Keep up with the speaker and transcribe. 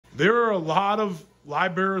There are a lot of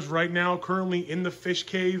livebearers right now currently in the fish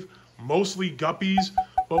cave, mostly guppies.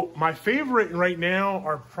 But my favorite right now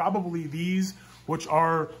are probably these, which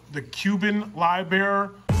are the Cuban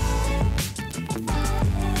Livebearer.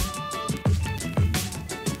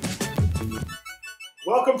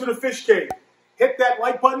 Welcome to the fish cave. Hit that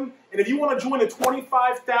like button, and if you want to join the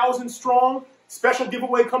 25,000 strong special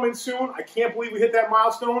giveaway coming soon, I can't believe we hit that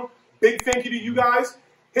milestone. Big thank you to you guys.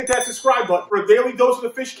 Hit that subscribe button for a daily dose of the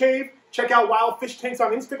fish cave. Check out Wild Fish Tanks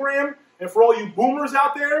on Instagram. And for all you boomers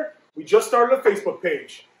out there, we just started a Facebook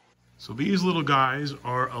page. So these little guys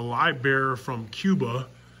are a livebearer from Cuba.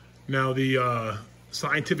 Now the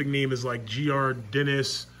scientific name is like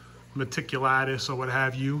girardinus metallicus or what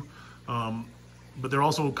have you. But they're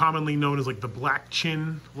also commonly known as like the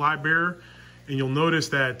blackchin livebearer. And you'll notice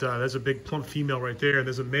that there's a big plump female right there. And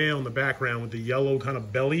there's a male in the background with the yellow kind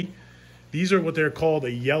of belly. These are what they're called a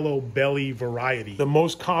yellow belly variety. The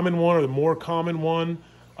most common one, or the more common one,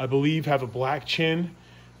 I believe, have a black chin.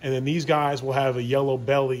 And then these guys will have a yellow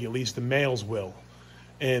belly, at least the males will.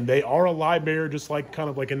 And they are a livebearer, just like kind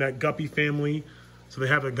of like in that guppy family. So they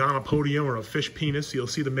have a gonopodium, or a fish penis. You'll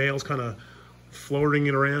see the males kind of floating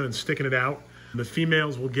it around and sticking it out. And the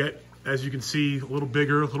females will get, as you can see, a little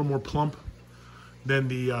bigger, a little more plump than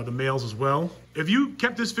the males as well. If you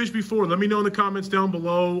kept this fish before, let me know in the comments down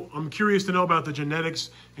below. I'm curious to know about the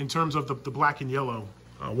genetics in terms of the black and yellow.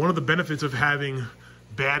 One of the benefits of having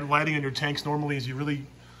bad lighting in your tanks normally is you really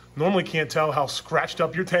normally can't tell how scratched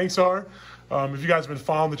up your tanks are. If you guys have been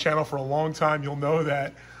following the channel for a long time, you'll know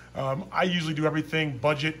that I usually do everything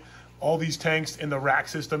budget. All these tanks in the rack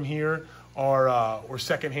system here are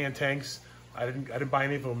secondhand tanks. I didn't buy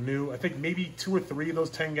any of them new. I think maybe 2 or 3 of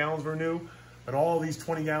those 10 gallons were new, but all these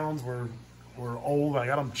 20 gallons were old. I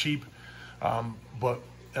got them cheap, and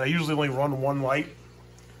I usually only run one light.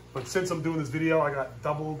 But since I'm doing this video, I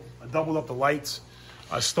doubled up the lights.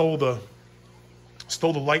 I stole the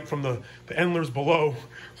light from the endlers below,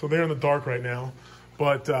 so they're in the dark right now.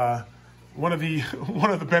 But one of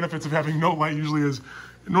the benefits of having no light usually is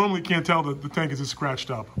you normally can't tell that the tank is just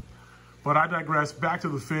scratched up. But I digress. Back to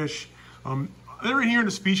the fish. They're here in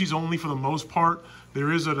the species only for the most part.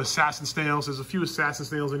 There is an assassin snail. So there's a few assassin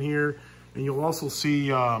snails in here. And you'll also see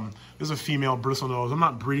there's a female bristlenose. I'm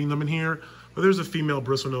not breeding them in here, but there's a female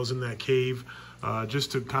bristlenose in that cave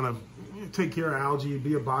just to kind of take care of algae,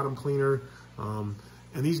 be a bottom cleaner. And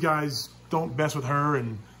these guys don't mess with her,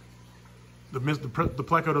 and the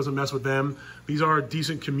pleco doesn't mess with them. These are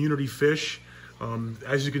decent community fish.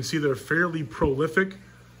 As you can see, they're fairly prolific.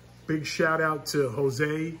 Big shout out to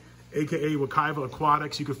Jose, aka Wekiva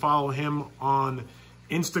Aquatics. You can follow him on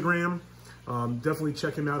Instagram. Definitely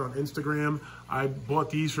check him out on Instagram. I bought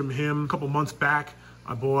these from him a couple months back.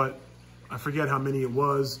 I forget how many it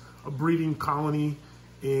was, a breeding colony,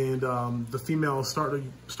 and the females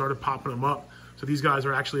started popping them up. So these guys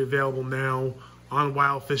are actually available now on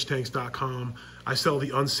wildfishtanks.com. I sell the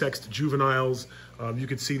unsexed juveniles. You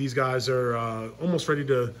can see these guys are almost ready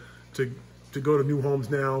to go to new homes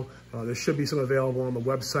now. There should be some available on the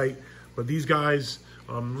website. But these guys,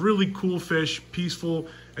 really cool fish, peaceful.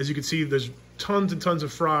 As you can see, there's tons and tons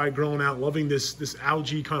of fry growing out, loving this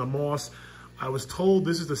algae kind of moss. I was told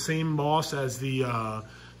this is the same moss as the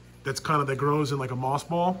that grows in like a moss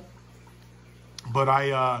ball. But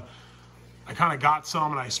I kind of got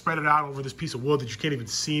some and I spread it out over this piece of wood that you can't even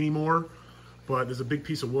see anymore. But there's a big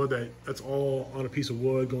piece of wood that's all on a piece of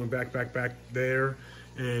wood going back there.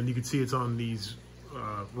 And you can see it's on these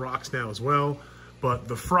rocks now as well. But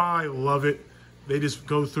the fry love it. They just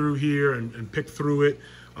go through here and pick through it.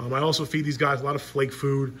 I also feed these guys a lot of flake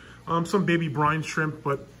food, some baby brine shrimp,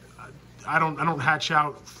 but I don't hatch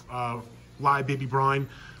out live baby brine.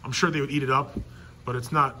 I'm sure they would eat it up, but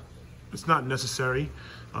it's not necessary.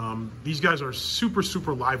 These guys are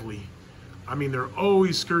super lively. I mean, they're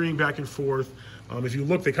always scurrying back and forth. If you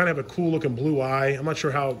look, they kind of have a cool looking blue eye. I'm not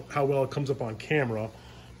sure how well it comes up on camera,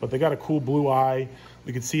 but they got a cool blue eye.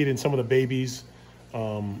 You can see it in some of the babies.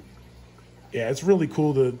 Yeah, it's really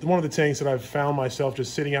cool. One of the tanks that I've found myself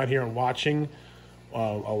just sitting out here and watching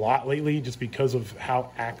a lot lately, just because of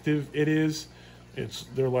how active it is.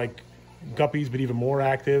 They're like guppies, but even more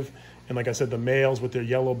active. And like I said, the males with their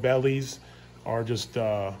yellow bellies are just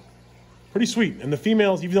pretty sweet. And the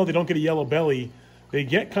females, even though they don't get a yellow belly, they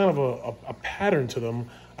get kind of a pattern to them.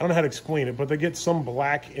 I don't know how to explain it, but they get some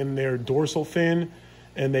black in their dorsal fin,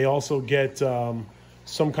 and they also get some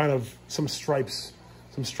stripes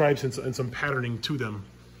and some patterning to them,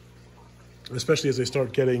 especially as they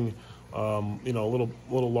start getting you know, a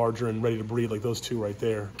little larger and ready to breed, like those two right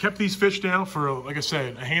there. Kept these fish now for, like I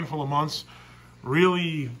said, a handful of months.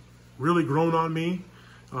 Really grown on me.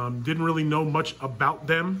 Didn't really know much about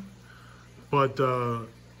them, but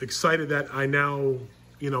excited that I now,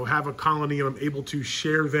 you know, have a colony and I'm able to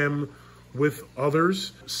share them with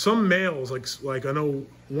others. Some males, like I know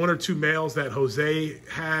 1 or 2 males that Jose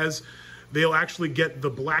has, they'll actually get the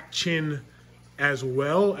blackchin as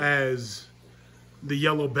well as the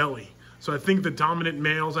yellow belly. So I think the dominant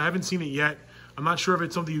males, I haven't seen it yet. I'm not sure if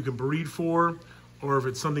it's something you can breed for or if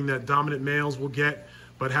it's something that dominant males will get,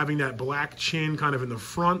 but having that black chin kind of in the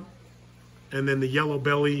front and then the yellow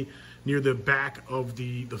belly near the back of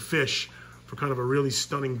the fish for kind of a really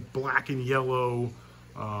stunning black and yellow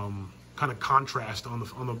kind of contrast on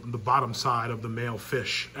the bottom side of the male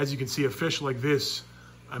fish. As you can see, a fish like this,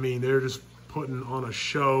 I mean, they're just putting on a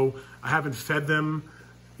show. I haven't fed them,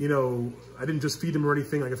 you know, I didn't just feed them or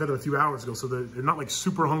anything. Like I fed them a few hours ago, so they're not like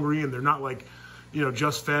super hungry and they're not like, you know,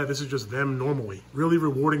 just fed. This is just them normally. Really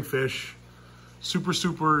rewarding fish, super,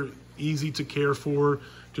 super easy to care for.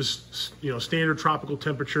 Just, you know, standard tropical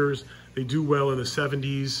temperatures. They do well in the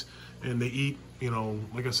 70s and they eat, you know,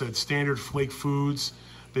 like I said, standard flake foods.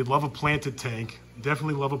 They love a planted tank,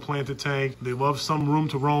 definitely love a planted tank. They love some room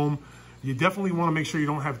to roam. You definitely want to make sure you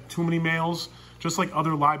don't have too many males. Just like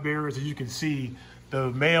other live bearers, as you can see, the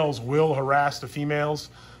males will harass the females.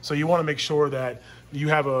 So you want to make sure that you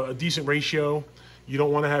have a decent ratio. You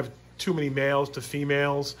don't want to have too many males to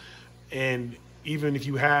females. And even if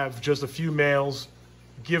you have just a few males,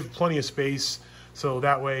 give plenty of space so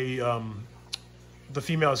that way the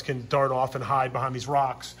females can dart off and hide behind these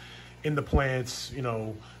rocks in the plants, you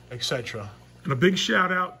know, etc. And a big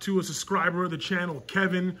shout out to a subscriber of the channel,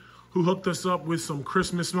 Kevin, who hooked us up with some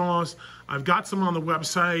Christmas moss. I've got some on the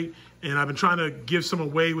website and I've been trying to give some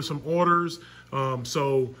away with some orders.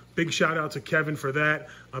 So big shout out to Kevin for that.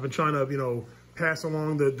 I've been trying to, you know, pass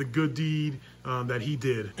along the good deed that he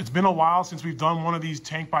did. It's been a while since we've done one of these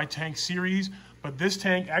tank by tank series, but this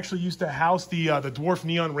tank actually used to house the dwarf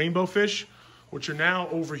neon rainbow fish, which are now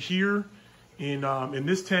over here in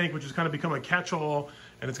this tank, which has kind of become a catch-all,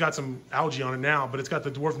 and it's got some algae on it now, but it's got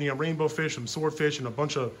the dwarf neon rainbow fish, some swordfish, and a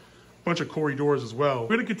bunch of corridors as well.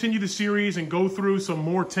 We're gonna continue the series and go through some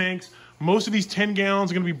more tanks. Most of these 10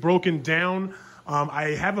 gallons are gonna be broken down. I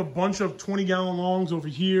have a bunch of 20-gallon longs over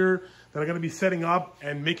here that I'm gonna be setting up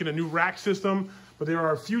and making a new rack system, but there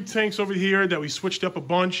are a few tanks over here that we switched up a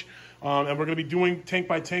bunch, and we're gonna be doing tank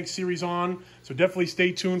by tank series on, so definitely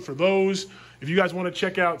stay tuned for those. If you guys wanna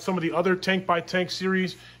check out some of the other tank by tank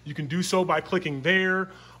series, you can do so by clicking there.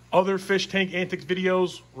 Other fish tank antics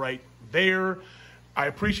videos right there. I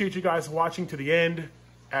appreciate you guys watching to the end.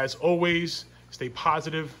 As always, stay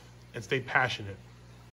positive and stay passionate.